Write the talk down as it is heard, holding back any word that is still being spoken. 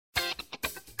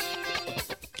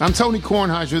I'm Tony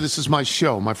Kornheiser. This is my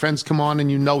show. My friends come on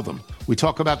and you know them. We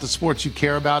talk about the sports you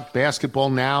care about, basketball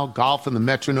now, golf, and the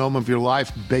metronome of your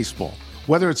life, baseball.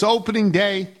 Whether it's opening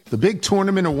day, the big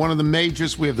tournament, or one of the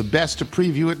majors, we have the best to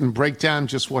preview it and break down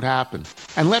just what happened.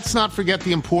 And let's not forget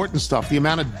the important stuff, the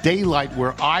amount of daylight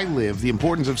where I live, the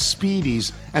importance of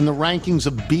speedies, and the rankings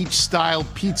of beach-style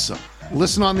pizza.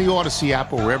 Listen on the Odyssey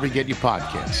app or wherever you get your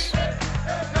podcasts.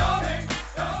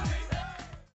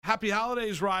 Happy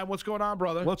holidays, Ryan. What's going on,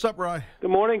 brother? What's up, Ryan? Good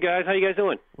morning, guys. How you guys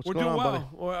doing? We're doing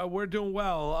well. We're doing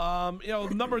well.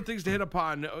 A number of things to hit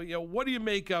upon. What do you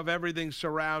make of everything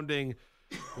surrounding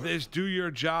this Do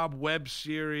Your Job web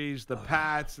series, the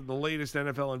Pats, and the latest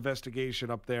NFL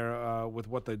investigation up there with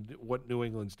what New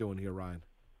England's doing here, Ryan?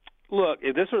 Look,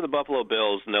 if this were the Buffalo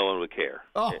Bills, no one would care.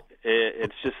 Oh.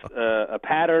 It's just a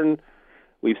pattern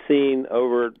we've seen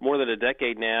over more than a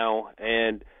decade now,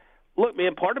 and look,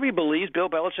 man, part of me believes Bill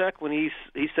Belichick when he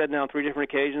said now on 3 different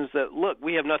occasions that, look,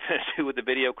 we have nothing to do with the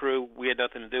video crew. We had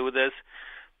nothing to do with this.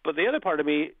 But the other part of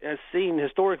me has seen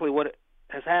historically what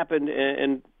has happened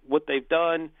and what they've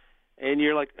done, and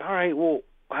you're like, all right, well,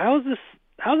 how is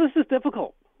this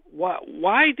difficult? How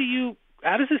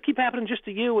does this keep happening just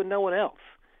to you and no one else?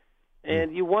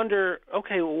 And you wonder,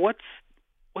 okay, well,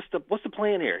 what's the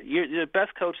plan here? You're the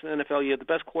best coach in the NFL. You have the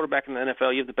best quarterback in the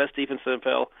NFL. You have the best defense in the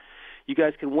NFL. You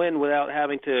guys can win without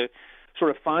having to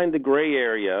sort of find the gray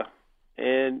area,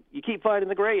 and you keep finding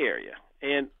the gray area.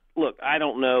 And, look, I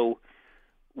don't know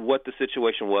what the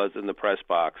situation was in the press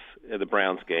box at the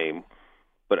Browns game,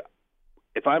 but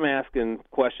if I'm asking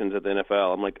questions at the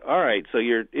NFL, I'm like, all right, so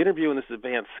you're interviewing this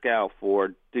advanced scout for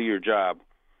Do Your Job.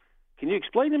 Can you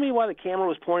explain to me why the camera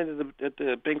was pointed at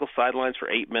the Bengals sidelines for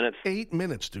 8 minutes? 8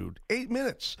 minutes, dude. 8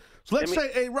 minutes. So let's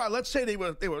say they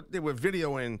were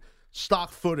videoing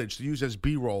stock footage to use as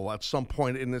B-roll at some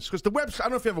point in this. Because the website, I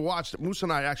don't know if you ever watched it. Moose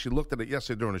and I actually looked at it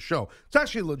yesterday during the show. It's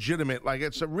actually legitimate. Like,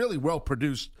 it's a really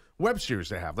well-produced web series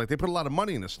they have. Like, they put a lot of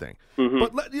money in this thing.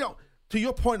 Mm-hmm. But, to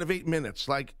your point of 8 minutes,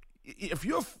 like, if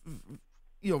you're,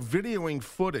 videoing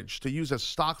footage to use as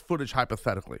stock footage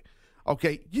hypothetically,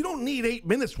 okay, you don't need 8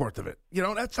 minutes worth of it.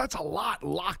 That's a lot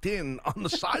locked in on the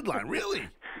sideline, really.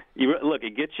 Look,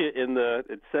 it gets you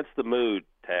it sets the mood,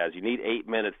 Taz. You need 8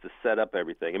 minutes to set up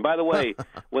everything. And by the way,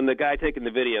 when the guy taking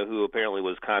the video, who apparently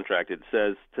was contracted,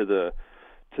 says to the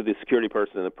security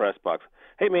person in the press box,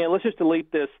 "Hey man, let's just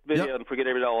delete this video and forget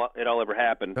it all ever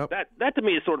happened." Yep. That to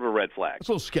me is sort of a red flag. It's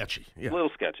a little sketchy. Yeah. A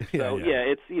little sketchy. So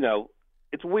it's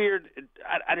it's weird.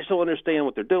 I just don't understand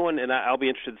what they're doing, and I'll be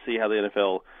interested to see how the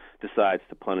NFL decides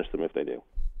to punish them if they do.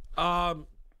 Right.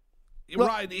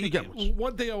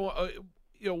 One thing,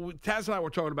 Taz and I were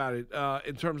talking about it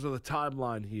in terms of the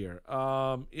timeline here.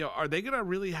 Are they going to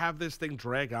really have this thing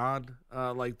drag on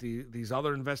like these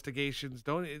other investigations?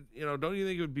 Don't you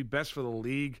think it would be best for the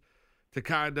league to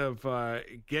kind of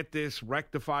get this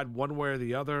rectified one way or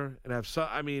the other and have some?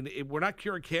 I mean, we're not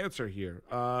curing cancer here.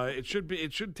 It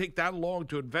shouldn't take that long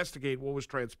to investigate what was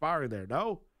transpiring there.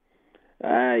 No.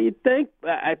 You'd think.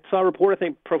 I saw a report, I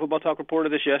think Pro Football Talk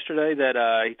reported this yesterday,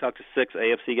 that he talked to 6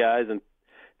 AFC guys, and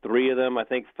 3 of them, I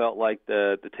think, felt like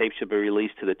the tape should be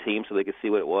released to the team so they could see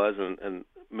what it was, and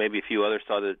maybe a few others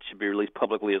thought that it should be released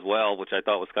publicly as well, which I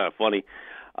thought was kind of funny.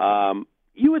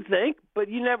 You would think, but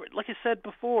you never, like I said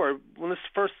before, when this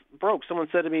first broke, someone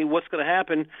said to me, what's going to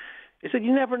happen? They said,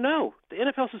 you never know. The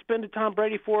NFL suspended Tom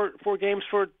Brady 4 games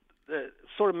for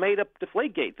sort of made-up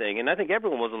Deflategate thing, and I think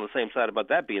everyone was on the same side about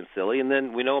that being silly. And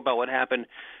then we know about what happened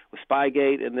with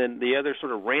Spygate, and then the other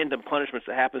sort of random punishments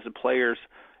that happens to players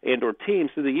and or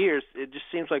teams through the years. It just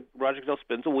seems like Roger Goodell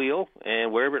spins a wheel,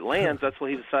 and wherever it lands, that's what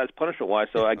he decides punishment-wise.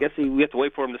 So I guess we have to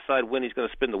wait for him to decide when he's going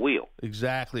to spin the wheel.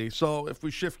 Exactly. So if we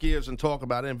shift gears and talk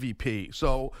about MVP,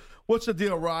 so what's the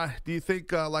deal, Rye? Do you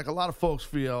think, like a lot of folks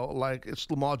feel, like it's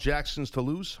Lamar Jackson's to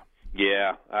lose?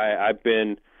 Yeah, I've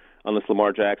been on this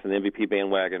Lamar Jackson MVP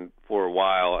bandwagon for a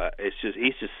while.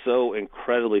 He's just so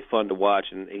incredibly fun to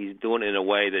watch, and he's doing it in a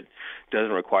way that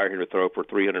doesn't require him to throw for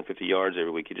 350 yards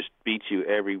every week. He just beats you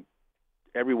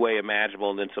every way imaginable,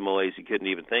 and then some ways you couldn't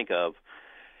even think of.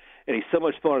 And he's so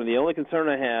much fun. And the only concern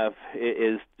I have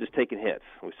is just taking hits.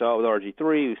 We saw it with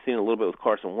RG3. We've seen it a little bit with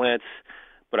Carson Wentz.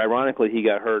 But ironically, he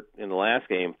got hurt in the last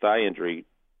game, thigh injury,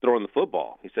 throwing the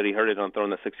football. He said he hurt it on throwing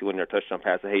that 61-yard touchdown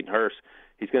pass to Hayden Hurst.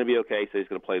 He's going to be okay, so he's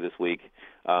going to play this week.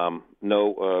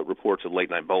 No reports of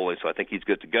late-night bowling, so I think he's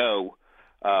good to go.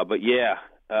 But, yeah,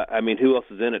 I mean, who else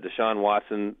is in it? Deshaun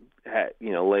Watson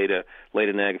laid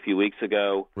an egg a few weeks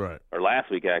ago, right, or last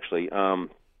week, actually.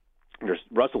 There's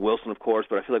Russell Wilson, of course,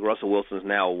 but I feel like Russell Wilson is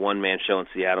now a one-man show in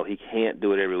Seattle. He can't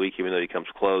do it every week, even though he comes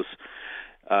close.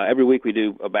 Every week we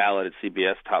do a ballot at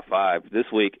CBS Top 5. This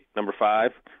week, number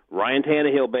 5, Ryan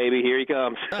Tannehill, baby. Here he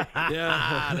comes.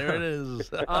 Yeah, there it is.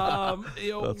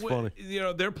 That's funny.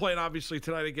 They're playing obviously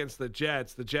tonight against the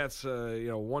Jets. The Jets,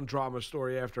 one drama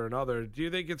story after another. Do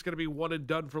you think it's going to be one and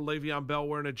done for Le'Veon Bell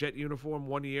wearing a Jet uniform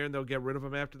 1 year, and they'll get rid of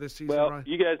him after this season? Well, Ryan?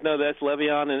 you guys know that's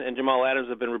Le'Veon and Jamal Adams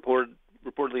have been reportedly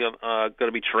going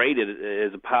to be traded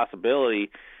as a possibility.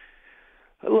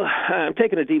 I'm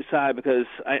taking a deep sigh because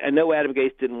I know Adam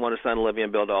Gase didn't want to sign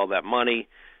Le'Veon Bell to all that money.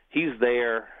 He's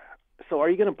there. So are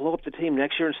you going to blow up the team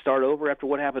next year and start over after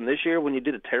what happened this year when you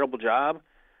did a terrible job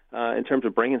in terms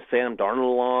of bringing Sam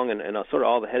Darnold along and sort of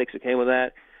all the headaches that came with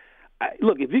that?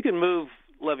 Look, if you can move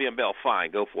Le'Veon Bell,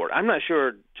 fine, go for it. I'm not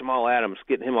sure Jamal Adams,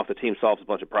 getting him off the team, solves a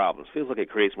bunch of problems. Feels like it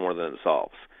creates more than it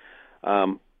solves.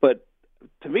 But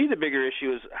to me, the bigger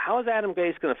issue is how is Adam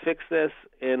Gase going to fix this,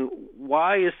 and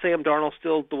why is Sam Darnold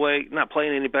still not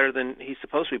playing any better than he's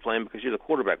supposed to be playing because you're the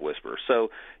quarterback whisperer?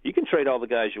 So you can trade all the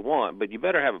guys you want, but you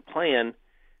better have a plan.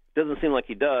 Doesn't seem like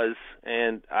he does,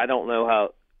 and I don't know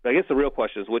how. I guess the real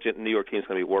question is which New York team is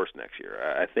going to be worse next year.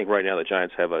 I think right now the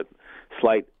Giants have a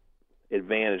slight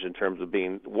advantage in terms of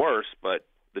being worse, but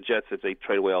the Jets, if they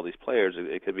trade away all these players,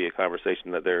 it could be a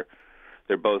conversation that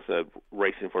they're both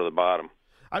racing for the bottom.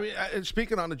 I mean,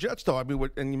 speaking on the Jets, though,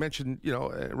 and you mentioned,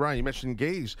 Ryan, you mentioned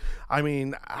Gase. I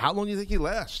mean, how long do you think he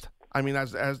lasts? I mean,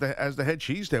 as the head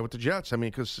cheese there with the Jets. I mean,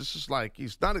 because this is like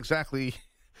he's not exactly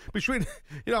between,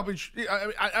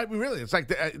 I mean, really, it's like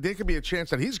there could be a chance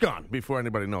that he's gone before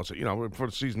anybody knows it. Before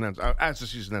the season ends, as the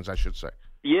season ends, I should say.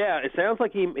 Yeah, it sounds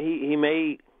like he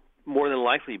may more than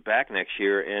likely back next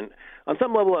year, and on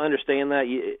some level, I understand that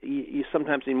you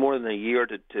sometimes need more than a year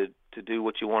to do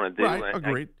what you want to do. Right,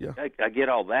 agreed. I get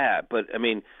all that, but I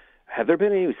mean, have there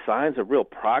been any signs of real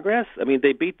progress? I mean,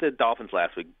 they beat the Dolphins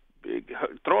last week.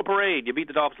 Throw a parade. You beat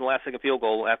the Dolphins in the last-second field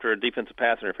goal after a defensive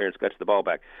pass interference got the ball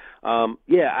back.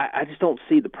 I just don't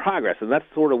see the progress, and that's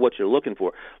sort of what you're looking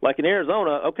for. Like in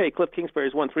Arizona, okay, Cliff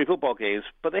Kingsbury's won 3 football games,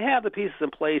 but they have the pieces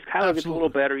in place. Kyler gets a little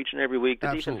better each and every week.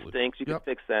 The defense stinks. You can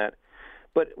fix that.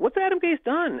 But what's Adam Gase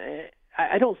done?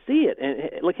 I don't see it.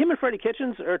 And like him and Freddie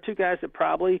Kitchens are 2 guys that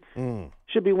probably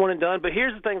should be one and done. But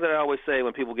here's the thing that I always say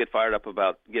when people get fired up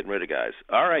about getting rid of guys.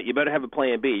 All right, you better have a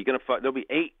plan B. There'll be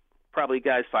 8 probably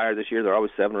guys fired this year. There are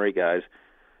always 7 or 8 guys.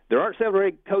 There aren't 7 or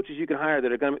 8 coaches you can hire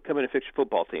that are going to come in and fix your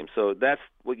football team. So that's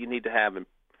what you need to have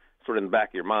sort of in the back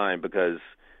of your mind, because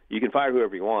you can fire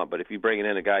whoever you want, but if you bring in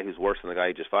a guy who's worse than the guy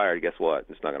you just fired, guess what?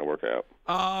 It's not going to work out.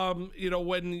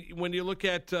 When you look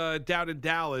at down in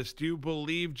Dallas, do you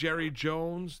believe Jerry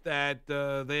Jones that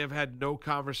they have had no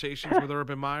conversations with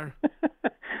Urban Meyer?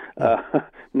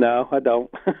 No, I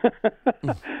don't.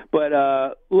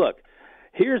 But look,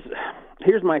 here's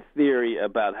my theory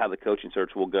about how the coaching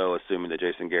search will go, assuming that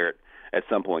Jason Garrett at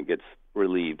some point gets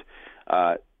relieved.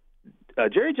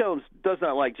 Jerry Jones does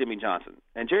not like Jimmy Johnson,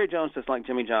 and Jerry Jones doesn't like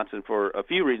Jimmy Johnson for a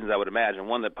few reasons, I would imagine.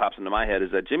 One that pops into my head is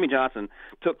that Jimmy Johnson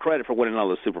took credit for winning all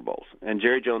those Super Bowls, and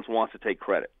Jerry Jones wants to take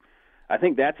credit. I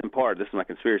think that's in part, this is my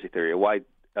conspiracy theory, why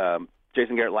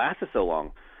Jason Garrett lasted so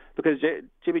long, because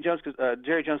Jerry Jones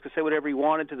could say whatever he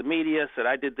wanted to the media, said,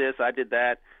 I did this, I did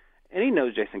that, and he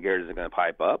knows Jason Garrett isn't going to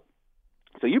pipe up.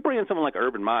 So you bring in someone like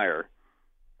Urban Meyer.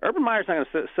 Urban Meyer's not going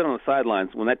to sit on the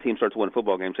sidelines when that team starts winning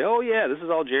football games and say, oh, yeah, this is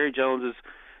all Jerry Jones's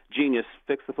genius,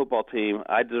 fix the football team,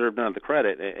 I deserve none of the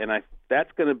credit. And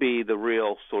that's going to be the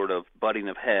real sort of butting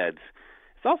of heads.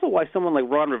 It's also why someone like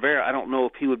Ron Rivera, I don't know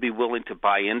if he would be willing to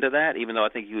buy into that, even though I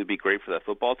think he would be great for that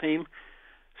football team.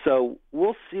 So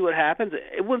we'll see what happens.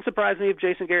 It wouldn't surprise me if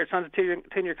Jason Garrett signs a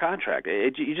 10-year contract.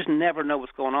 You just never know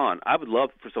what's going on. I would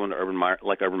love for someone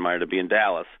like Urban Meyer to be in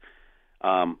Dallas,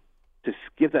 to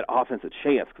give that offense a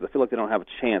chance, because I feel like they don't have a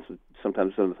chance with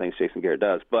sometimes some of the things Jason Garrett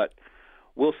does. But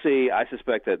we'll see. I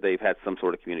suspect that they've had some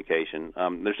sort of communication.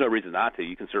 There's no reason not to.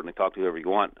 You can certainly talk to whoever you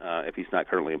want if he's not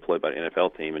currently employed by an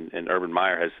NFL team. And Urban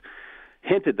Meyer has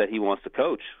hinted that he wants to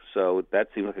coach. So that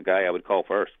seems like a guy I would call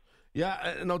first.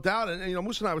 Yeah, no doubt. And,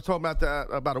 Moose and I were talking about that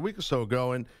about a week or so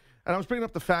ago. And I was bringing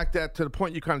up the fact that, to the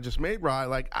point you kind of just made, Ryan,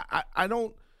 like I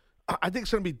think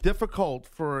it's going to be difficult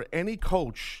for any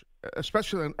coach,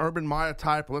 especially an Urban Meyer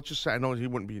type. Let's just say, I know he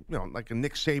wouldn't be, like a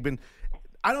Nick Saban.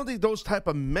 I don't think those type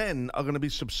of men are going to be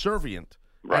subservient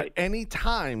at any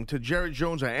time to Jerry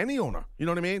Jones or any owner. You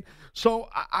know what I mean? So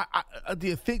do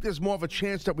you think there's more of a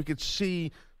chance that we could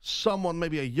see someone,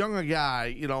 maybe a younger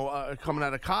guy, coming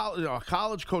out of college, a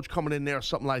college coach coming in there or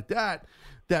something like that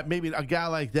that maybe a guy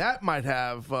like that might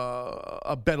have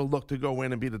a better look to go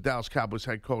in and be the Dallas Cowboys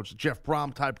head coach. Jeff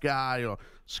Brom type guy, or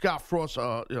Scott Frost,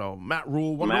 Matt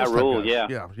Rule. Matt Rule, yeah.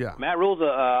 Matt Rule's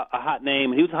a hot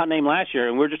name. He was a hot name last year,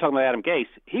 and we were just talking about Adam Gase.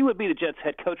 He would be the Jets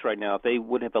head coach right now if they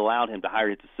would have allowed him to hire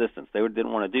his assistants. They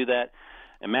didn't want to do that.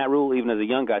 And Matt Rule, even as a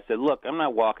young guy, said, look, I'm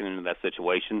not walking into that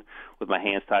situation with my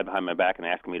hands tied behind my back and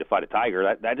asking me to fight a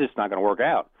tiger. That's just not going to work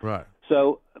out. Right.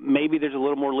 So maybe there's a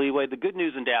little more leeway. The good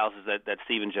news in Dallas is that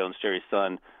Stephen Jones, Jerry's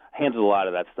son, handles a lot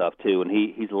of that stuff too, and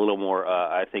he's a little more,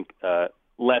 I think,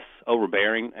 less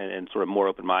overbearing and sort of more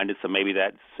open-minded. So maybe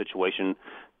that situation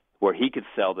where he could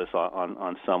sell this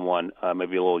on someone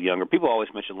maybe a little younger. People always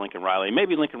mention Lincoln Riley.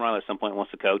 Maybe Lincoln Riley at some point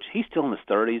wants to coach. He's still in his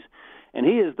 30s, and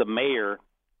he is the mayor.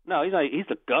 No, he's not. He's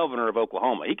the governor of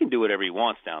Oklahoma. He can do whatever he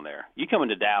wants down there. You come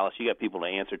into Dallas, you got people to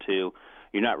answer to.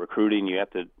 You're not recruiting. You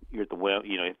have to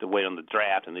wait on the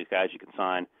draft and these guys you can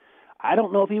sign. I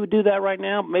don't know if he would do that right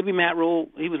now. Maybe Matt Rule,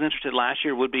 he was interested last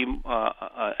year, would be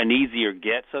an easier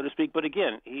get, so to speak. But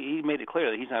again, he made it clear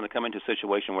that he's not going to come into a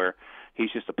situation where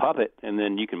he's just a puppet, and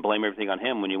then you can blame everything on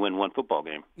him when you win one football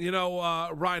game.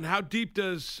 Ryan, how deep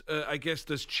does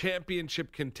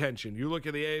championship contention? You look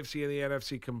at the AFC and the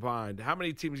NFC combined. How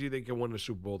many teams do you think can win the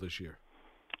Super Bowl this year?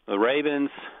 The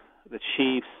Ravens, the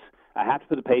Chiefs. I have to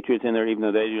put the Patriots in there, even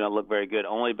though they do not look very good,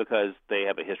 only because they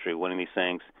have a history of winning these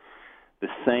things. The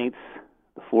Saints,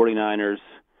 the 49ers,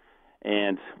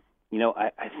 and,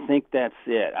 I think that's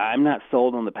it. I'm not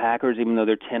sold on the Packers, even though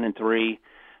they're 10-3. The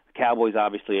Cowboys,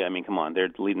 obviously, come on, they're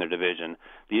leading their division.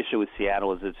 The issue with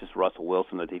Seattle is it's just Russell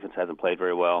Wilson. The defense hasn't played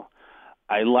very well.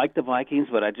 I like the Vikings,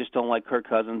 but I just don't like Kirk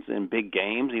Cousins in big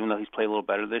games, even though he's played a little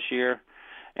better this year.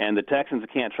 And the Texans,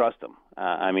 I can't trust them.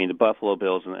 The Buffalo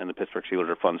Bills and the Pittsburgh Steelers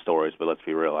are fun stories, but let's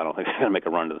be real. I don't think they're going to make a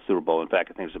run to the Super Bowl. In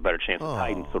fact, I think there's a better chance the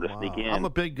Titans sort of sneak in. I'm a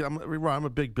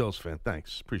big Bills fan.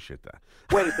 Thanks. Appreciate that.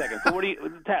 Wait a second. So what are you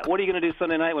going to do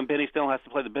Sunday night when Benny Snell has to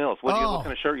play the Bills? What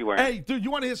kind of shirt are you wearing? Hey, dude,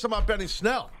 you want to hear something about Benny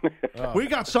Snell? We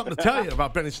got something to tell you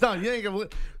about Benny Snell.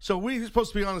 So we're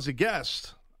supposed to be on as a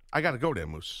guest. I got to go there,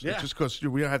 Moose. Yeah. Just because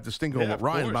we had this thing going with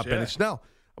Ryan about Benny Snell.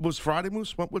 It was Friday,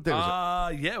 Moose? What day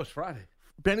was it? Yeah, it was Friday.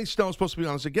 Benny Snell was supposed to be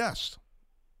on as a guest.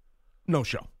 No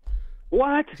show.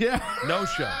 What? Yeah. No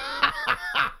show.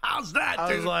 How's that,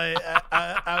 dude?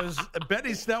 I was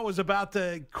Benny Snell was about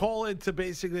to call into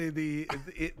basically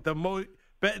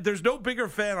there's no bigger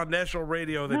fan on national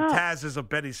radio than Taz is of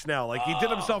Benny Snell. Like, he did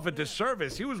himself a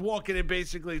disservice. He was walking in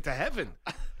basically to heaven.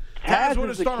 Taz would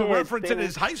have started referencing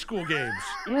his high school games.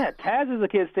 Yeah, Taz is the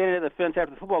kid standing at the fence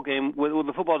after the football game with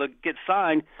the football to get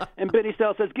signed, and Benny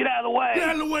Snell says, "Get out of the way! Get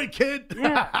out of the way, kid!"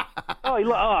 Yeah.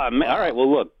 Man. All right.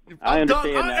 Well, look, I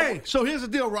understand that. Hey, so here's the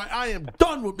deal, right? I am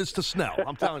done with Mr. Snell.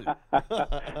 I'm telling you.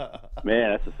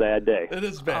 Man, that's a sad day. It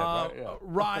is bad. Right? Yeah.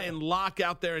 Ryan, Locke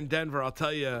out there in Denver, I'll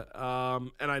tell you,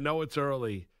 and I know it's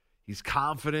early. He's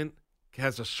confident,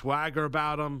 has a swagger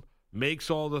about him,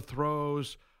 makes all the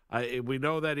throws. We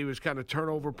know that he was kind of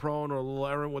turnover prone or a little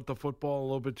errant with the football, a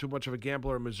little bit too much of a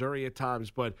gambler in Missouri at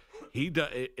times, but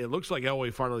it looks like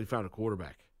Elway finally found a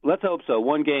quarterback. Let's hope so.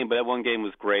 One game, but that one game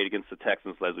was great against the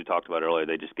Texans, as we talked about earlier.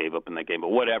 They just gave up in that game. But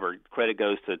whatever, credit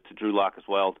goes to Drew Lock as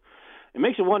well. It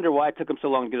makes you wonder why it took him so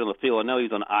long to get on the field. I know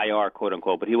he's on IR,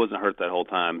 quote-unquote, but he wasn't hurt that whole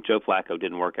time. Joe Flacco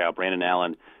didn't work out. Brandon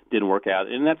Allen didn't work out,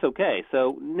 and that's okay.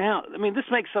 So now, this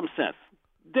makes some sense.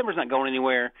 Denver's not going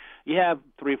anywhere. You have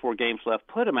 3 or 4 games left.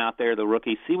 Put him out there, the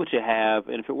rookie. See what you have.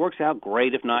 And if it works out,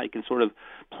 great. If not, you can sort of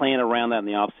plan around that in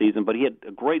the offseason. But he had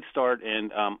a great start,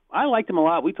 and I liked him a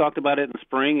lot. We talked about it in the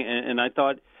spring, and I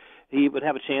thought he would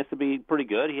have a chance to be pretty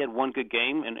good. He had one good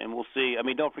game, and we'll see.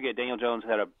 Don't forget, Daniel Jones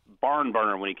had a barn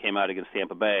burner when he came out against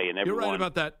Tampa Bay. And everyone, you're right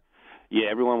about that. Yeah,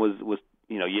 everyone was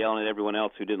yelling at everyone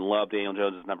else who didn't love Daniel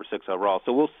Jones as number 6 overall.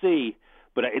 So we'll see.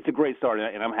 But it's a great start,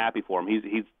 and I'm happy for him.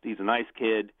 He's a nice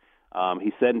kid.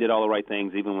 He said and did all the right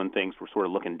things, even when things were sort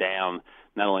of looking down,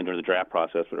 not only during the draft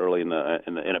process, but early in the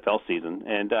NFL season.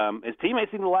 And his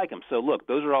teammates seem to like him. So, look,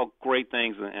 those are all great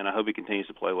things, and I hope he continues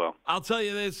to play well. I'll tell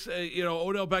you this,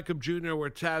 Odell Beckham Jr., where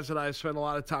Taz and I have spent a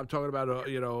lot of time talking about,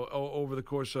 over the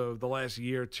course of the last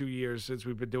year, 2 years since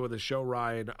we've been doing the show,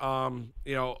 Ryan,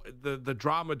 the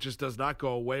drama just does not go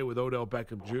away with Odell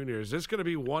Beckham Jr. Is this going to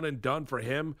be one and done for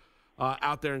him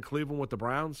out there in Cleveland with the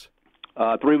Browns?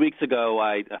 3 weeks ago,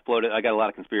 I got a lot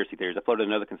of conspiracy theories. I floated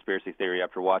another conspiracy theory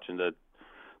after watching the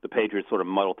Patriots sort of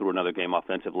muddle through another game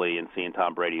offensively and seeing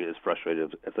Tom Brady as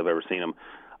frustrated as I've ever seen him.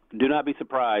 Do not be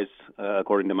surprised,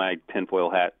 according to my tinfoil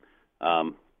hat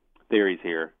theories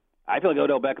here. I feel like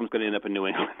Odell Beckham's going to end up in New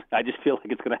England. I just feel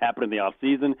like it's going to happen in the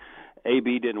offseason.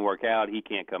 AB didn't work out. He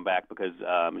can't come back because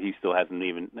he still hasn't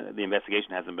even – the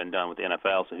investigation hasn't been done with the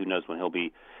NFL, so who knows when he'll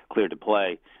be cleared to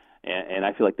play. And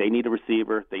I feel like they need a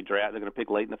receiver. They're going to pick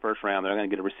late in the first round. They're going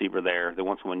to get a receiver there. They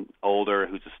want someone older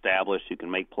who's established who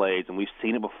can make plays. And we've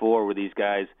seen it before where these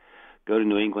guys go to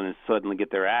New England and suddenly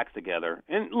get their acts together.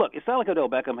 And, look, it's not like Odell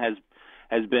Beckham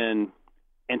has been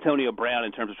Antonio Brown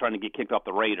in terms of trying to get kicked off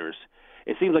the Raiders.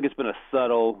 It seems like it's been a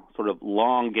subtle, sort of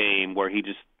long game where he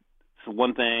just –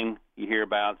 one thing you hear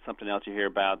about, something else you hear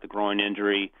about, the groin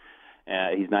injury.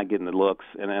 He's not getting the looks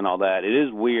and all that. It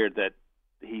is weird that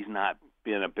he's not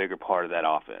been a bigger part of that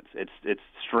offense. It's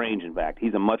strange, in fact.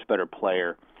 He's a much better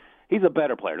player. He's a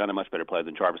better player, not a much better player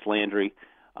than Jarvis Landry.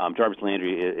 Jarvis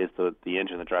Landry is the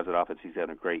engine that drives that offense. He's had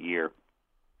a great year.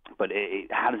 But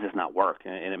how does this not work?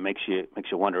 And it makes you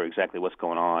wonder exactly what's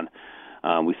going on.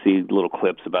 We see little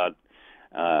clips about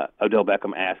Odell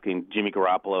Beckham asking Jimmy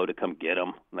Garoppolo to come get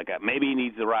him. Like maybe he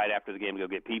needs the ride after the game to go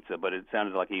get pizza, but it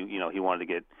sounded like he wanted to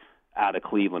get out of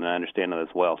Cleveland, and I understand that as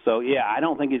well. So yeah, I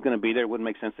don't think he's going to be there. It wouldn't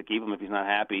make sense to keep him if he's not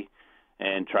happy,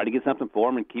 and try to get something for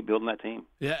him and keep building that team.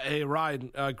 Yeah, hey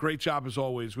Ryan, great job as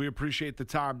always. We appreciate the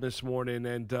time this morning,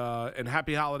 and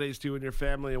happy holidays to you and your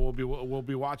family. And we'll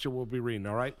be watching, we'll be reading.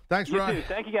 All right. Thanks, Ryan. You too.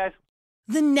 Thank you, guys.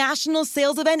 The national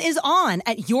sales event is on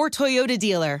at your Toyota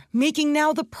dealer, making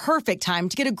now the perfect time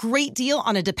to get a great deal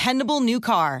on a dependable new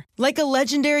car. Like a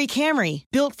legendary Camry,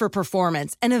 built for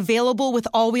performance and available with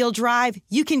all-wheel drive,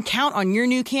 you can count on your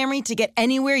new Camry to get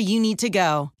anywhere you need to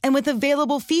go. And with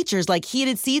available features like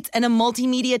heated seats and a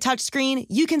multimedia touchscreen,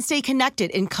 you can stay connected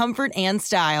in comfort and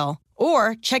style.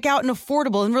 Or check out an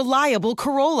affordable and reliable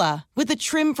Corolla with a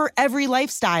trim for every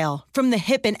lifestyle, from the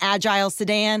hip and agile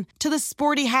sedan to the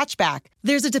sporty hatchback.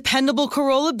 There's a dependable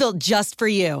Corolla built just for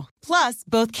you. Plus,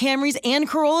 both Camrys and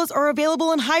Corollas are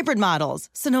available in hybrid models,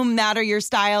 so no matter your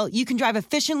style, you can drive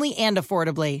efficiently and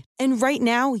affordably. And right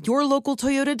now, your local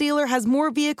Toyota dealer has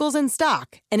more vehicles in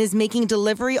stock and is making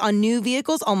delivery on new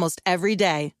vehicles almost every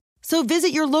day. So visit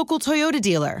your local Toyota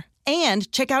dealer.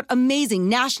 And check out amazing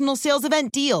national sales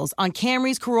event deals on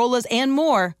Camrys, Corollas, and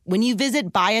more when you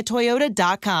visit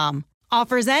buyatoyota.com.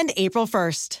 Offers end April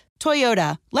 1st.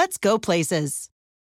 Toyota, let's go places.